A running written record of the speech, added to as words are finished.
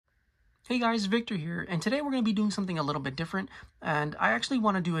Hey guys, Victor here, and today we're going to be doing something a little bit different, and I actually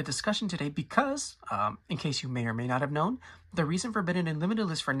want to do a discussion today because, in case you may or may not have known, the recent Forbidden and Limited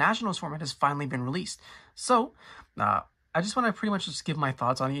list for Nationals format has finally been released. So, I just want to pretty much just give my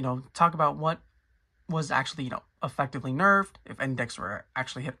thoughts on, talk about what was actually, effectively nerfed, if any decks were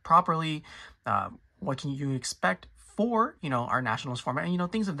actually hit properly, what can you expect for, our Nationals format,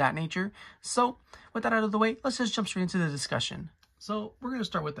 and, things of that nature. So, with that out of the way, let's just jump straight into the discussion. So we're going to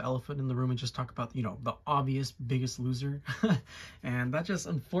start with the elephant in the room and just talk about, the obvious biggest loser. And that just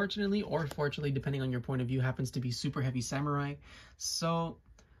unfortunately or fortunately, depending on your point of view, happens to be Super Heavy Samurai. So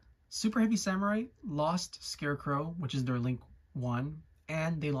Super Heavy Samurai lost Scarecrow, which is their Link 1,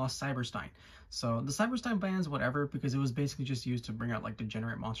 and they lost Cyberstein. So the Cyberstein bans whatever, because it was basically just used to bring out like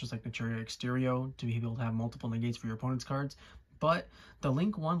degenerate monsters like Naturia Exterio to be able to have multiple negates for your opponent's cards. But the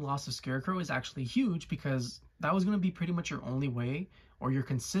Link 1 loss of Scarecrow is actually huge because that was going to be pretty much your only way or your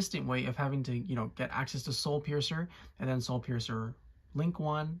consistent way of having to, get access to Soul Piercer, and then Soul Piercer Link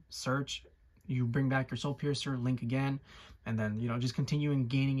 1, search, you bring back your Soul Piercer, Link again, and then, just continuing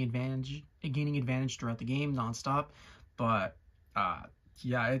gaining advantage throughout the game nonstop. But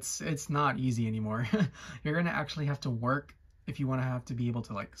yeah, it's not easy anymore. You're going to actually have to work if you want to have to be able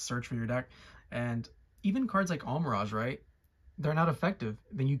to like search for your deck. And even cards like Almirage, right? They're not effective,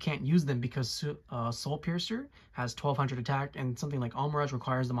 then you can't use them because Soul Piercer has 1200 attack, and something like Almirage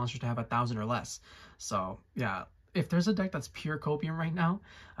requires the monster to have 1000 or less. So yeah, if there's a deck that's pure copium right now,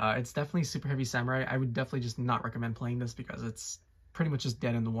 it's definitely Super Heavy Samurai. I would definitely just not recommend playing this because it's pretty much just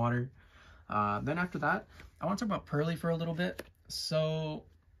dead in the water. Then after that, I want to talk about Pearly for a little bit. So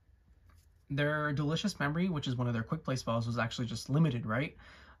their Delicious Memory, which is one of their quick play spells, was actually just limited, right?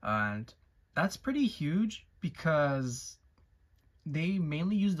 And that's pretty huge because they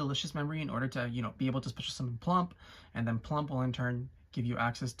mainly use Delicious Memory in order to, be able to special summon Plump, and then Plump will in turn give you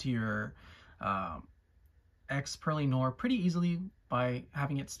access to your X Pearly Noir pretty easily by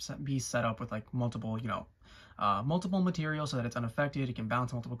having it be set up with like multiple, multiple materials so that it's unaffected. It can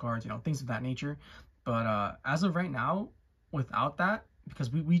bounce multiple cards, things of that nature. But as of right now, without that,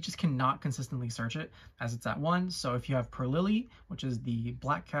 because we just cannot consistently search it as it's at 1. So if you have Perlily, which is the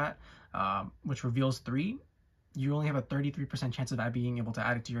Black Cat, which reveals 3, you only have a 33% chance of that being able to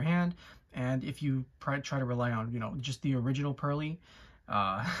add it to your hand. And if you try to rely on, just the original Pearly,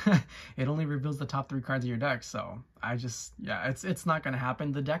 it only reveals the top 3 cards of your deck. So yeah, it's not going to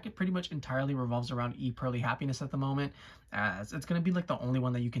happen. The deck, it pretty much entirely revolves around E Pearly Happiness at the moment, as it's going to be like the only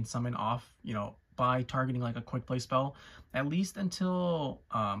one that you can summon off, by targeting like a quick play spell, at least until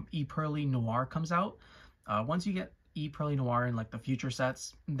E Pearly Noir comes out. Once you get E Pearly Noir in like the future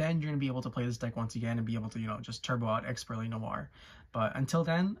sets, then you're gonna be able to play this deck once again and be able to, just turbo out X Pearly Noir. But until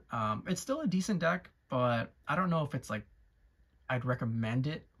then, it's still a decent deck, but I don't know if it's like I'd recommend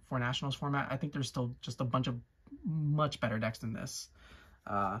it for Nationals format. I think there's still just a bunch of much better decks than this.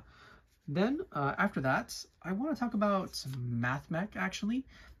 Then after that, I want to talk about MathMech actually.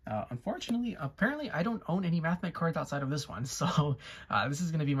 Unfortunately, apparently I don't own any MathMech cards outside of this one, so this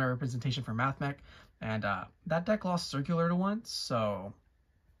is going to be my representation for MathMech. And that deck lost Circular to 1, so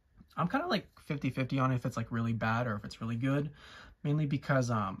I'm kind of like 50-50 on if it's like really bad or if it's really good. Mainly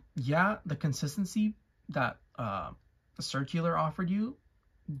because, yeah, the consistency that Circular offered you,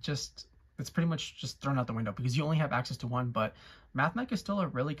 it's pretty much just thrown out the window because you only have access to 1. But MathMech is still a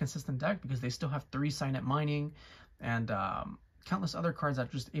really consistent deck because they still have 3 Signet Mining and countless other cards that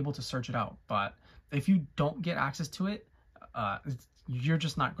are just able to search it out. But if you don't get access to it, you're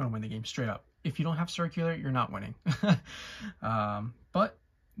just not going to win the game straight up. If you don't have Circular, you're not winning. But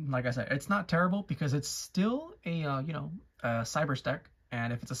like I said, it's not terrible because it's still a a Cybers deck.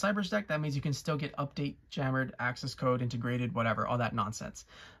 And if it's a Cybers deck, that means you can still get update, jammered, access code, integrated, whatever, all that nonsense.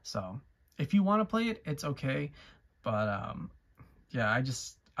 So if you want to play it, it's okay. But yeah,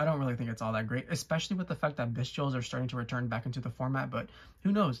 I don't really think it's all that great, especially with the fact that Bestials are starting to return back into the format. But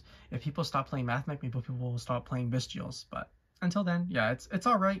who knows? If people stop playing MathMech, maybe people will stop playing Bestials. But until then, yeah, it's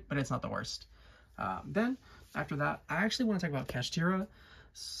all right, but it's not the worst. Then after that, I actually want to talk about Kashtira.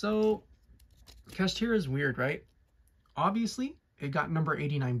 So Kashtira is weird, right? Obviously, it got number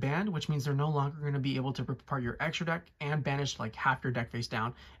 89 banned, which means they're no longer going to be able to rip apart your extra deck and banish like half your deck face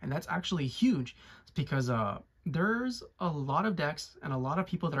down. And that's actually huge because there's a lot of decks and a lot of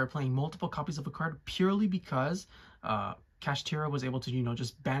people that are playing multiple copies of a card purely because Kashtira was able to,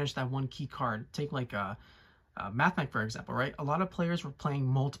 just banish that one key card. Take like MathMech, for example, right? A lot of players were playing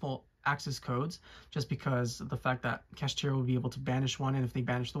multiple access codes just because of the fact that Kashtira would be able to banish one, and if they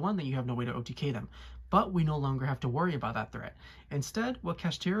banish the one, then you have no way to OTK them. But we no longer have to worry about that threat. Instead, what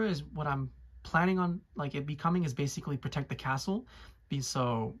Kashtira is, what I'm planning on like it becoming, is basically protect the castle.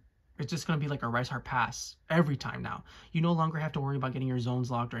 So It's just going to be like a Rise Heart pass every time now. You no longer have to worry about getting your zones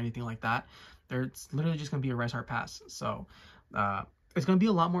locked or anything like that. It's literally just going to be a Rise Heart pass. So it's going to be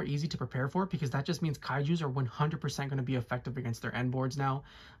a lot more easy to prepare for, because that just means Kaijus are 100% going to be effective against their end boards now.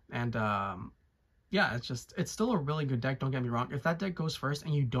 And yeah, it's still a really good deck, don't get me wrong. If that deck goes first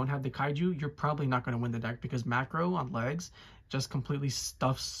and you don't have the Kaiju, you're probably not going to win the deck, because Macro on legs just completely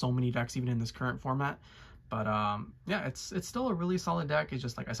stuffs so many decks even in this current format. But yeah, it's still a really solid deck. It's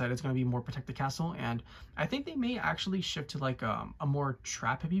just, like I said, it's going to be more Protect the Castle, and I think they may actually shift to like a more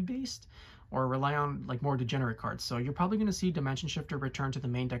trap heavy based, or rely on like more degenerate cards. So you're probably going to see Dimension Shifter return to the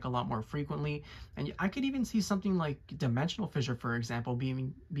main deck a lot more frequently, and I could even see something like Dimensional Fissure, for example,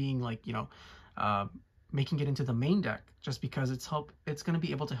 being like, you know, making it into the main deck, just because it's going to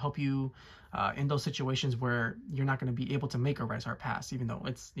be able to help you in those situations where you're not going to be able to make a Rise Heart pass, even though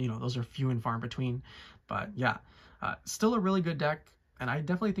it's, you know, those are few and far in between. But yeah, still a really good deck, and I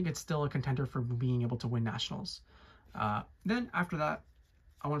definitely think it's still a contender for being able to win Nationals. Then after that,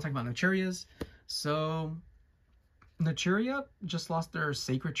 I want to talk about Naturias. So Naturia just lost their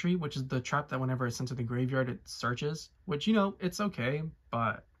Sacred Tree, which is the trap that whenever it's sent to the graveyard, it searches, which, you know, it's okay,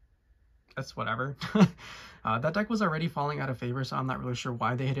 but that's whatever. That deck was already falling out of favor, so I'm not really sure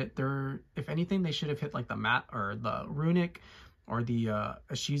why they hit it. If anything, they should have hit like the Mat or the Runic or the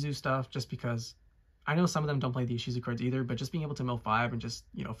Ishizu stuff, just because I know some of them don't play the Ishizu cards either, but just being able to mill 5 and just,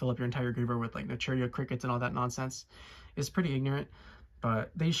 you know, fill up your entire graveyard with like Naturia Crickets and all that nonsense is pretty ignorant.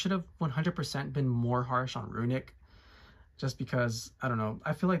 But they should have 100% been more harsh on Runic, just because, I don't know,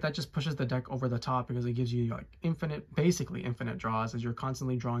 I feel like that just pushes the deck over the top, because it gives you like basically infinite draws, as you're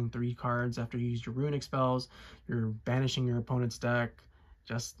constantly drawing 3 cards after you use your Runic spells, you're banishing your opponent's deck,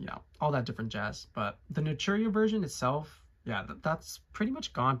 just, you know, all that different jazz. But the Naturia version itself, yeah, that's pretty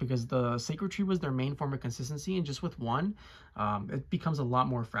much gone, because the Sacred Tree was their main form of consistency, and just with one, it becomes a lot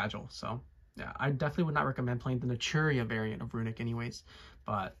more fragile. So yeah, I definitely would not recommend playing the Naturia variant of Runic anyways.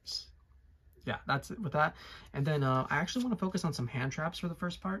 But yeah, that's it with that. And then I actually want to focus on some hand traps for the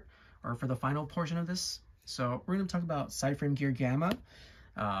first part, or for the final portion of this. So we're going to talk about Sideframe Gear Gamma.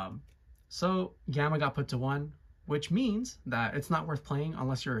 So Gamma got put to 1, which means that it's not worth playing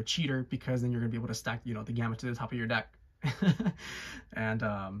unless you're a cheater, because then you're going to be able to stack, you know, the Gamma to the top of your deck. And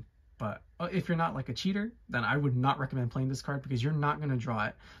but if you're not like a cheater, then I would not recommend playing this card, because you're not going to draw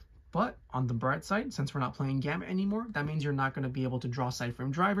it. But on the bright side, since we're not playing Gamma anymore, that means you're not going to be able to draw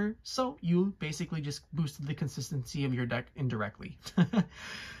Sideframe Driver, so you basically just boosted the consistency of your deck indirectly. But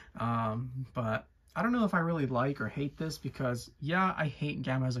I don't know if I really like or hate this, because yeah, I hate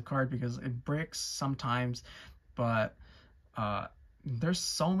Gamma as a card because it bricks sometimes, but there's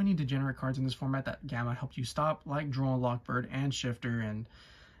so many degenerate cards in this format that Gamma helped you stop, like Drone Lockbird and Shifter, and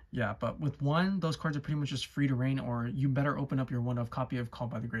yeah, but with 1, those cards are pretty much just free to rain, or you better open up your 1-of copy of Called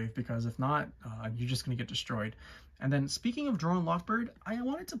by the Grave, because if not, you're just going to get destroyed. And then speaking of Drone Lockbird, I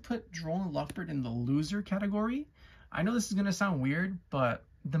wanted to put Drone Lockbird in the loser category. I know this is going to sound weird, but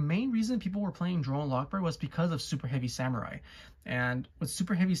the main reason people were playing Drone Lockbird was because of Super Heavy Samurai. And with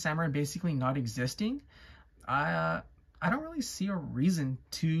Super Heavy Samurai basically not existing, I don't really see a reason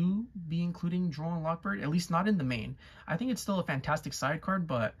to be including Drone Lockbird, at least not in the main. I think it's still a fantastic side card,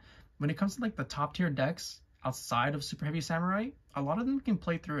 but when it comes to like the top tier decks outside of Super Heavy Samurai, a lot of them can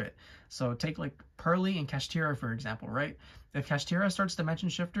play through it. So take like Pearly and Kashtira, for example, right? If Kashtira starts Dimension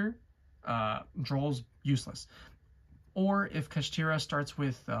Shifter, Droll's useless. Or if Kashtira starts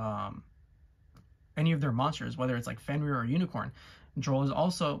with any of their monsters, whether it's like Fenrir or Unicorn, Droll is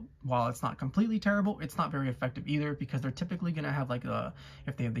also, while it's not completely terrible, it's not very effective either, because they're typically going to have like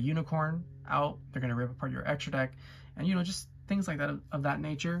if they have the Unicorn out, they're going to rip apart your extra deck, and you know, just things like that of that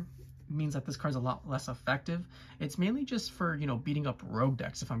nature means that this card's a lot less effective. It's mainly just for, you know, beating up rogue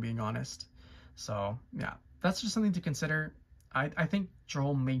decks, if I'm being honest. So yeah, that's just something to consider. I think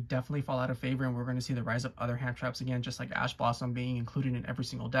Droll may definitely fall out of favor, and we're going to see the rise of other hand traps again, just like Ash Blossom being included in every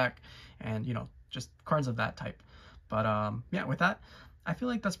single deck, and you know, just cards of that type. But yeah, with that, I feel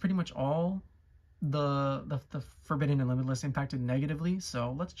like that's pretty much all the Forbidden and Limitless impacted negatively.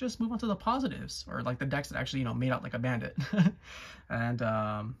 So let's just move on to the positives, or like the decks that actually, you know, made out like a bandit. And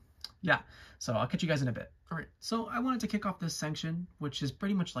yeah, so I'll catch you guys in a bit. All right, so I wanted to kick off this section, which is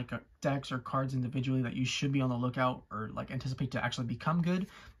pretty much like decks or cards individually that you should be on the lookout, or like anticipate to actually become good,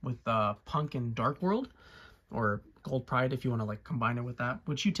 with Punk and Dark World, or Gold Pride if you want to like combine it with that,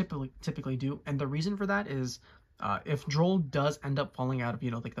 which you typically do. And the reason for that is, if Droll does end up falling out of, you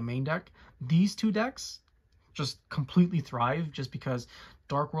know, like the main deck, these 2 decks just completely thrive, just because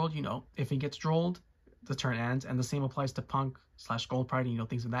Dark World, you know, if it gets Drolled, the turn ends, and the same applies to Punk / Gold Pride, and, you know,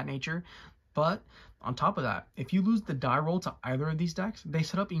 things of that nature. But on top of that, if you lose the die roll to either of these decks, they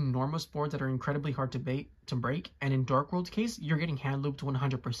set up enormous boards that are incredibly hard to break. And in Dark World's case, you're getting hand looped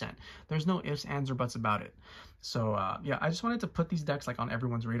 100%. There's no ifs, ands, or buts about it. So yeah, I just wanted to put these decks like on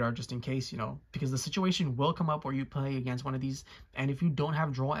everyone's radar just in case, you know, because the situation will come up where you play against one of these, and if you don't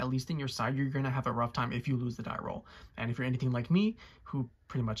have draw at least in your side, you're gonna have a rough time if you lose the die roll. And if you're anything like me, who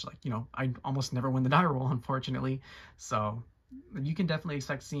pretty much like, you know, I almost never win the die roll, unfortunately. So you can definitely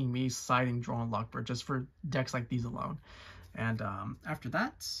expect seeing me siding Draw and Lockbird just for decks like these alone. And after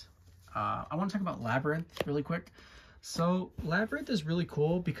that, I want to talk about Labyrinth really quick. So Labyrinth is really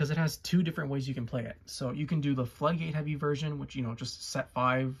cool because it has two different ways you can play it. So you can do the Floodgate heavy version, which, you know, just set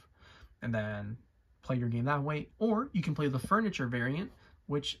 5 and then play your game that way, or you can play the Furniture variant,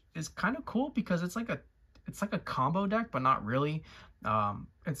 which is kind of cool because it's like a combo deck, but not really.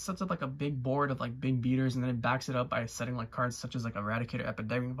 It sets up like a big board of like big beaters, and then it backs it up by setting like cards such as like Eradicator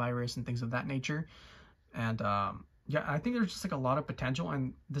Epidemic Virus and things of that nature. And yeah, I think there's just like a lot of potential,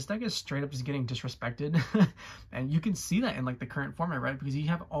 and this deck is straight up just getting disrespected. And you can see that in like the current format, right? Because you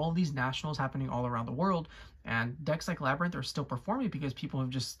have all these nationals happening all around the world, and decks like Labyrinth are still performing because people have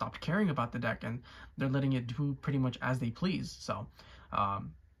just stopped caring about the deck and they're letting it do pretty much as they please. So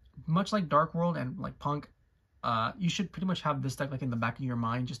much like Dark World and like Punk, you should pretty much have this deck like in the back of your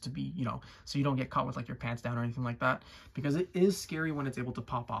mind just to be, you know, so you don't get caught with like your pants down or anything like that, because it is scary when it's able to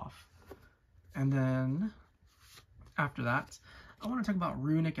pop off. And then after that, I want to talk about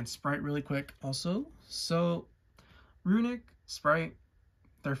Runic and Sprite really quick also. So Runic, Sprite,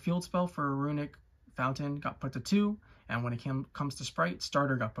 their field spell for Runic Fountain got put to 2, and when it comes to Sprite,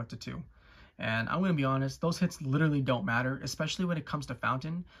 Starter got put to 2. And I'm going to be honest, those hits literally don't matter, especially when it comes to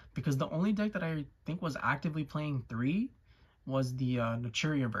Fountain, because the only deck that I think was actively playing 3 was the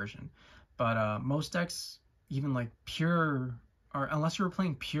Naturia version. But most decks, even like pure, or unless you were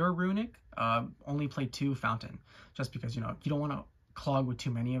playing pure Runic, only play 2 Fountain, just because, you know, you don't want to clog with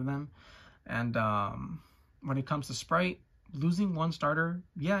too many of them. And when it comes to Sprite, losing 1 starter,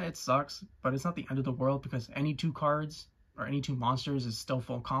 yeah, it sucks, but it's not the end of the world because any 2 cards or any 2 monsters is still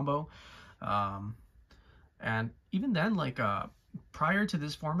full combo. And even then, like prior to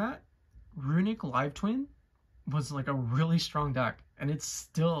this format, Runic Live Twin was like a really strong deck, and it's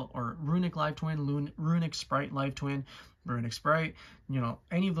still, or Runic Live Twin, Runic Sprite Live Twin, Runic Sprite, you know,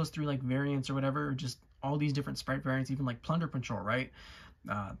 any of those 3 like variants or whatever, or just all these different Sprite variants, even like Plunder Patrol, right?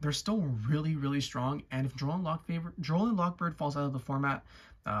 They're still really, really strong, and if Droll and Lockbird falls out of the format,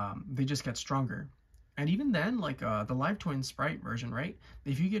 they just get stronger. And even then, like the Live Twin Sprite version, right?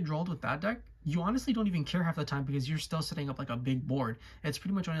 If you get drolled with that deck, you honestly don't even care half the time because you're still setting up like a big board. It's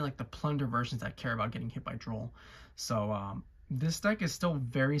pretty much only like the Plunder versions that care about getting hit by droll. So this deck is still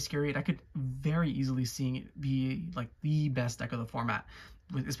very scary, and I could very easily see it be like the best deck of the format,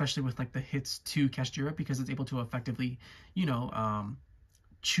 especially with like the hits to Kashtira, because it's able to effectively, you know,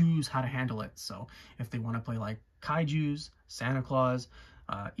 choose how to handle it. So if they want to play like Kaijus, Santa Claus,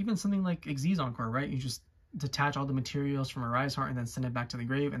 even something like Xyz Encore, right? You just detach all the materials from Arise Heart and then send it back to the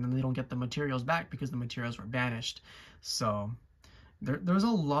grave, and then they don't get the materials back because the materials were banished. So there's a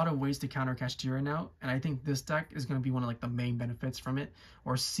lot of ways to counter Kashtira now, and I think this deck is going to be one of like the main benefits from it,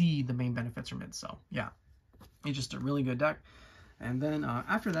 or see the main benefits from it. So yeah, it's just a really good deck. And then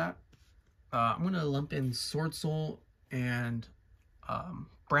after that, I'm going to lump in Sword Soul and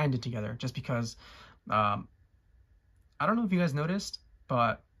Branded together, just because I don't know if you guys noticed,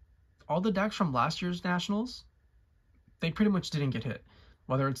 but all the decks from last year's Nationals, they pretty much didn't get hit.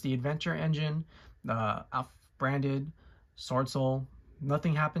 Whether it's the Adventure Engine, the Branded, Sword Soul,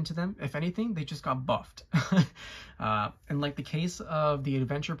 nothing happened to them. If anything, they just got buffed. And like the case of the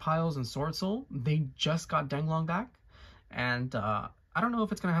Adventure Piles and Sword Soul, they just got Denglong back. And I don't know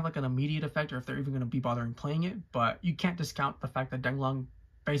if it's going to have like an immediate effect or if they're even going to be bothering playing it, but you can't discount the fact that Denglong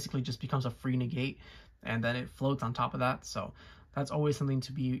basically just becomes a free negate, and then it floats on top of that. So that's always something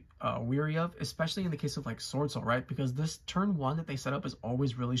to be weary of, especially in the case of like Sword Soul, right? Because this turn 1 that they set up is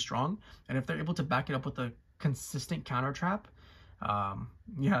always really strong, and if they're able to back it up with a consistent counter trap,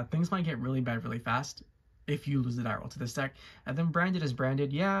 yeah, things might get really bad really fast if you lose the die roll to this deck. And then Branded is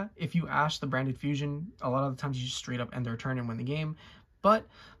Branded. Yeah, if you Ash the Branded Fusion, a lot of the times you just straight up end their turn and win the game. But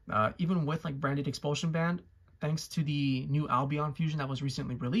even with like Branded Expulsion Band, thanks to the new Albion Fusion that was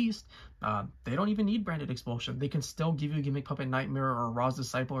recently released, they don't even need Branded Expulsion. They can still give you a Gimmick Puppet Nightmare or Ra's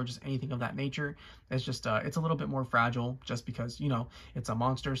Disciple or just anything of that nature. It's just, it's a little bit more fragile just because, you know, it's a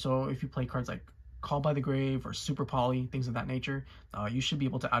monster. So if you play cards like Call by the Grave or Super Poly, things of that nature, you should be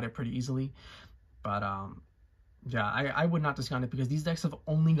able to out it pretty easily. But yeah, I would not discount it because these decks have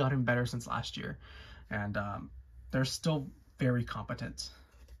only gotten better since last year, and they're still very competent.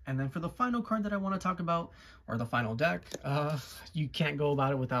 And then for the final card that I want to talk about, or the final deck, you can't go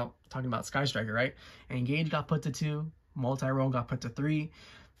about it without talking about Sky Striker, right? Engage got put to 2, Multi-Roll got put to 3.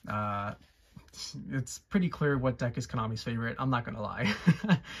 It's pretty clear what deck is Konami's favorite. I'm not gonna lie.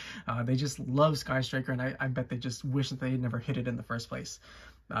 They just love Sky Striker, and I bet they just wish that they had never hit it in the first place.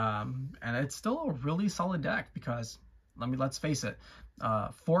 And it's still a really solid deck because let's face it,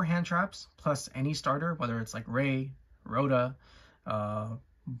 4 hand traps plus any starter, whether it's like Ray, Rhoda,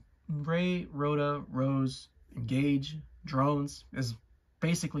 Rose, Engage, Drones, is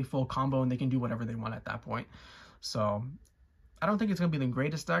basically full combo, and they can do whatever they want at that point. So I don't think it's going to be the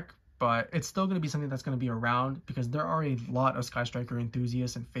greatest deck, but it's still going to be something that's going to be around because there are a lot of Sky Striker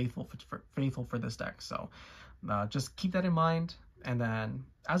enthusiasts and faithful for this deck. So just keep that in mind. And then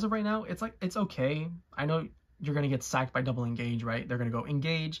as of right now, it's okay. I know you're going to get sacked by double engage, right? They're going to go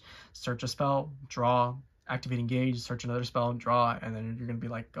engage, search a spell, draw, activate engage, search another spell, draw, and then you're going to be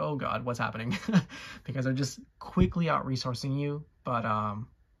like, oh god, what's happening? Because they're just quickly out resourcing you. But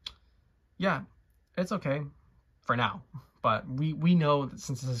yeah, it's okay for now. But we know that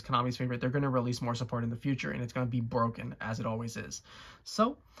since this is Konami's favorite, they're going to release more support in the future, and it's going to be broken as it always is.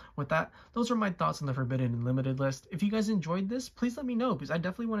 So with that, those are my thoughts on the Forbidden and Limited list. If you guys enjoyed this, please let me know, because I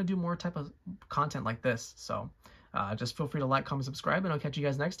definitely want to do more type of content like this. So just feel free to like, comment, subscribe, and I'll catch you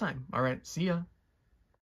guys next time. All right, see ya.